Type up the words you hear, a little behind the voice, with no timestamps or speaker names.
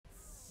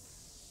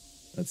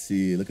Let's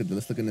see.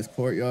 Let's look in this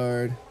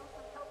courtyard.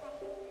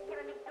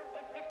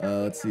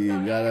 Let's see.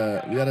 We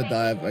gotta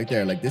dive right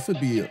there. Like this would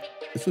be a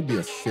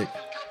sick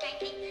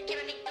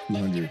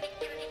 200.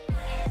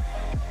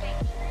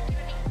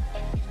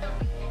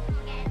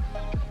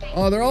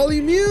 Oh, they're all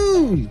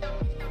immune.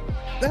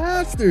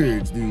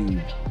 Bastards,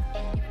 dude.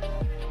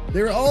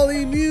 They're all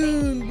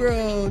immune,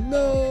 bro.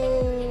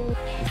 No.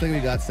 Looks like we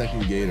got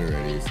second gate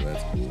already, so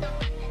that's cool.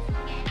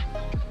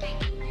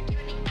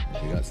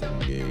 We got second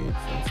gate, so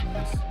that's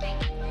nice.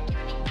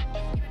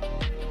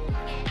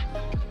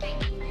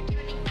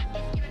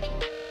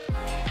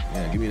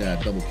 Yeah, give me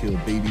that double kill,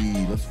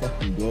 baby. Let's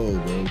fucking go,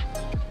 bro.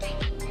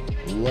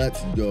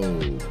 Let's go.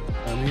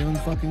 I'm the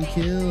fucking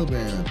kill,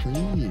 man.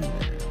 Clean,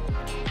 man.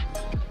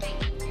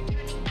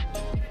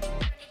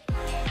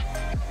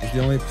 It's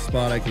the only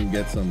spot I can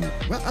get some.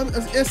 Well, I'm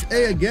SA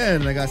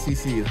again, and I got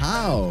CC'd.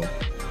 How?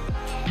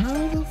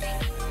 How the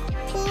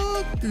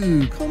fuck,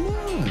 dude? Come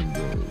on,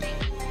 bro.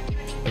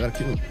 I gotta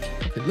kill.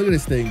 Okay, look at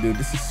this thing, dude.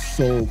 This is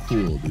so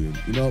cool, dude.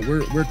 You know,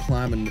 we're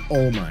climbing.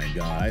 Oh my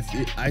god,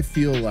 I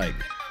feel like,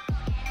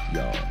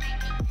 yo,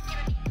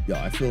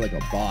 I feel like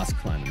a boss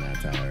climbing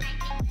that tower.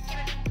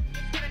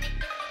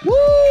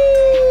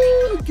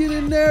 Woo! Get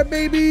in there,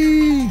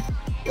 baby.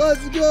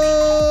 Let's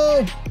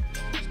go.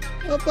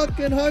 A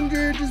fucking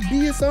 100, just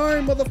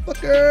BSR,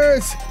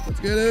 motherfuckers. Let's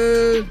get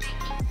it.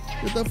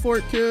 Get the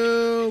fort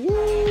kill.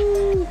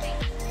 Woo!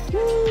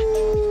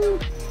 Woo!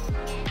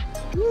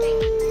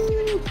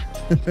 Woo!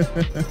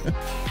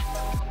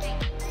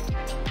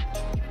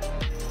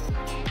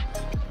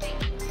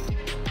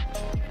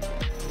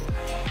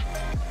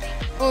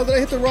 Oh, did I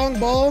hit the wrong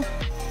ball?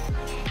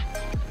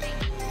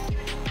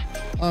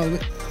 Oh,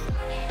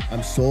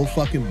 I'm so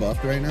fucking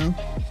buffed right now.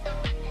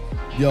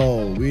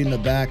 Yo, we in the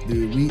back,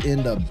 dude. We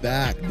in the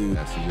back, dude.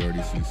 That's you already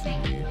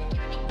CC'd me.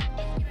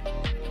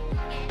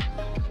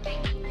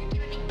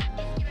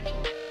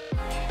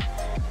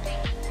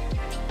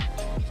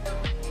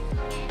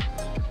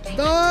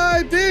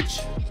 Die,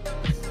 bitch!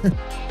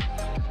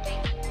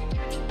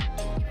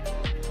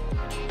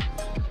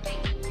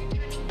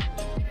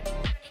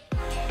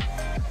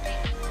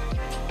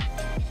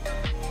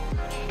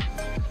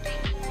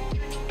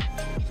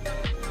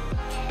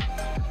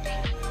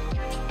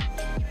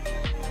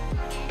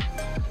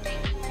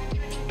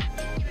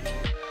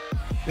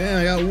 Damn,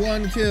 I got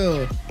one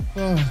kill.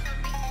 Oh.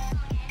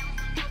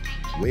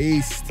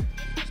 Waste.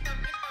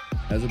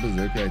 As a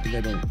berserker, I think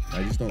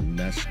I just don't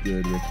mesh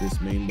good with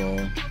this main ball.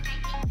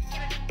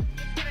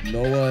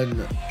 No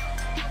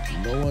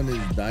one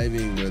is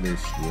diving where they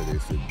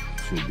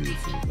should be, it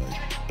seems like.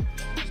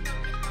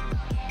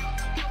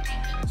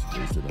 Just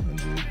wasted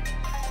 100.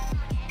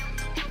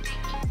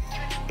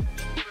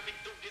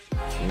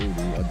 Oh, dude,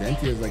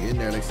 Aldentia's like in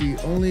there. Like, see,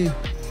 only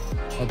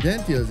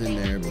Aldentia's in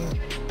there, but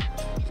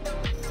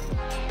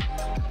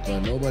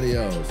nobody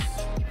else.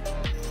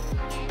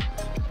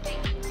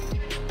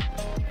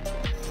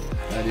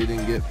 I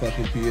didn't get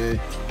fucking PA.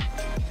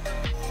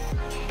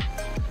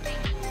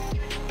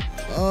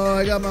 Oh,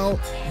 I got my ult.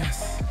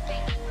 Yes.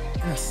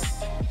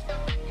 Yes.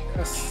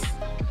 Yes.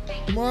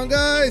 Come on,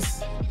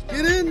 guys.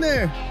 Get in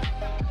there.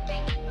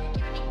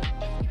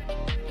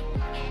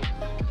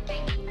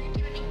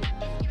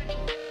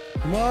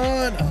 Come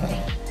on.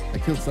 Oh, I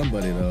killed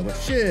somebody, though, but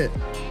shit.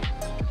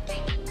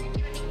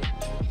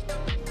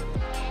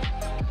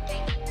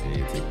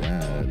 Yeah, take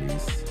that at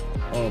least.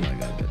 Oh, my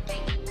God.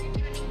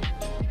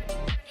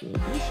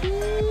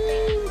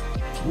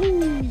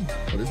 Woo.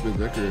 Oh, this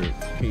berserker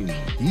came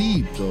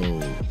deep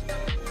though.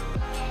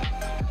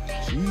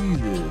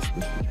 Jesus.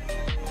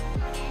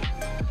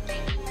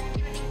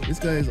 This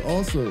guy is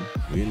also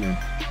in there.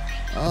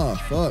 Oh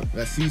fuck.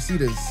 Got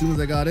CC'd as soon as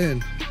I got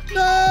in.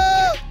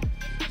 No!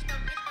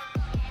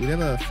 Do they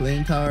have a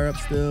flame tower up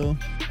still?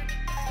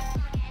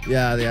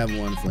 Yeah, they have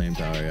one flame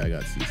tower. I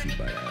got CC'd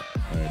by that.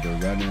 Alright, they're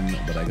running,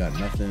 but I got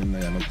nothing.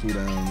 I got no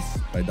cooldowns.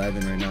 If I dive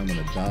in right now, I'm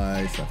gonna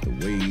die, so I have to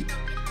wait.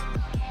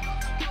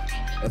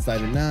 Let's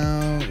dive in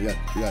now. We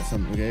got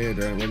some. Okay,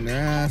 they're running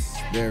their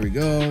ass. There we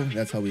go.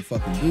 That's how we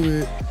fucking do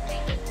it.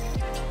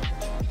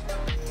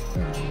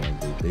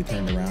 They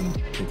turned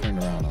around. They turned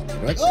around on me.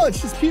 They're like, oh,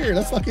 it's just pure.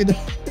 That's fucking.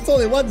 It's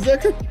only one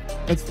Zerker.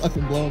 Let's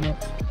fucking blow them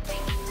up.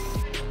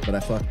 But I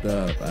fucked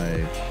up.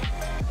 I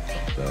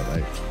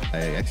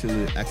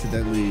actually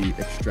accidentally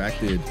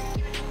extracted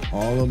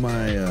all of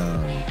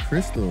my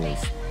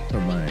crystals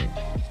from my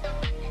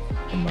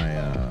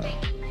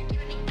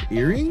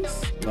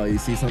earrings. Oh, you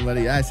see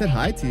somebody? I said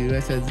hi to you. I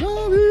said,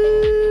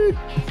 zombie!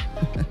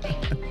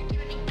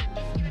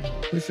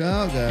 Push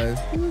out, guys.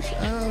 Push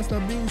out.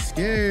 Stop being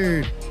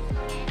scared.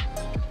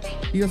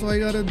 That's all you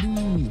gotta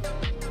do.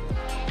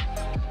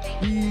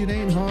 It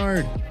ain't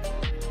hard.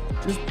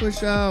 Just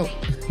push out.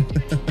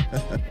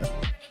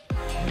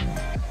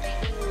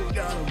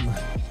 Got him.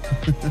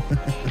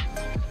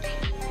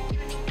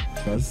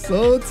 That's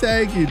so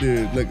tanky,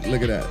 dude.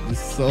 Look at that.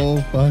 Just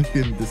so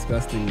fucking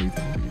disgustingly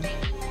tanky.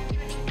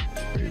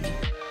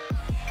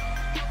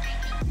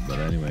 But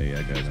anyway,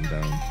 yeah, guys, I'm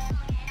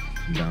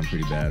down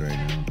pretty bad right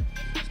now.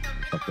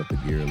 fucked up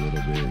the gear a little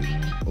bit, you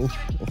know. Oh,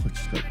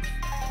 just got...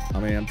 I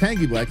mean, I'm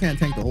tanky, but I can't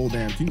tank the whole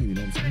damn team, you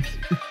know what I'm saying?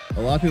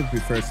 A lot of people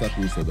prefer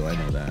Sakusa, though. I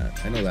know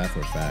that. I know that for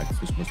a fact. It's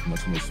just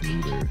much more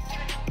smoother.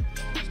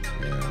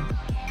 Yeah.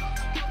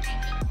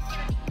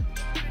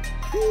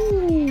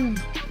 Woo.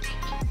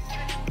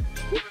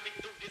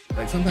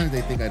 Like, sometimes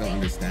they think I don't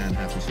understand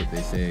half the shit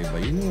they say,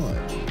 but you know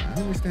what, dude? I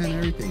understand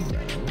everything, bro.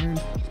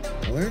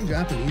 I learned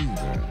Japanese,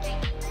 bro.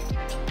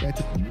 I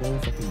took no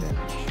fucking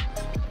damage.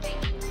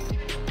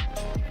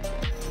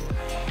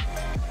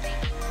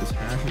 This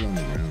hash is on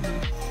the ground, dude.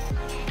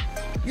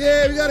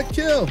 Yeah, we got a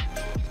kill!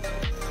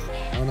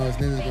 Oh no, his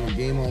name is gonna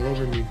game all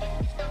over me.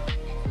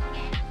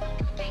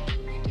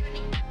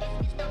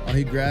 Oh,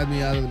 he grabbed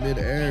me out of the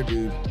mid-air,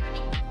 dude.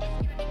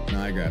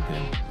 No, I grabbed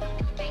him.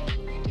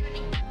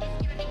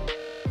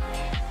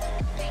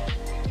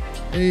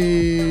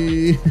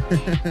 Hey,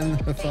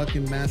 the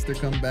fucking master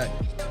comeback.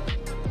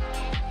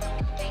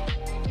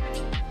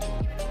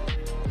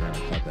 Yeah, I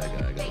caught that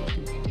guy. I got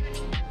lucky.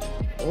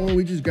 Oh,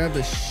 we just grabbed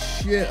the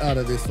shit out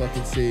of this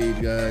fucking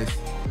Sage, guys.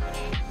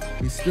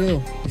 He's still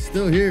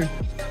here.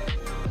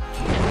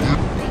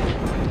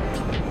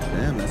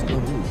 Damn, that's cool.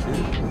 Holy shit.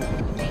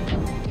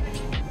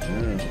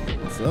 Yeah,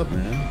 what's up,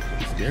 man?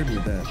 You scared me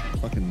with that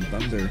fucking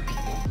thunder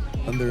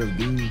of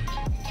doom.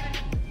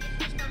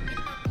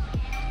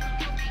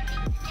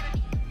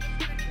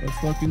 Let's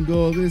fucking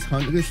go. This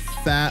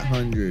fat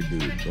 100,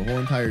 dude. The whole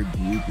entire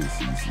group is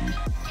CC.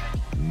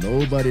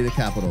 Nobody to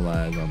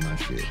capitalize on my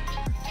shit,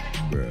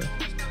 bruh.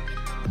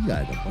 You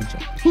guys a bunch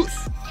of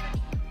puss.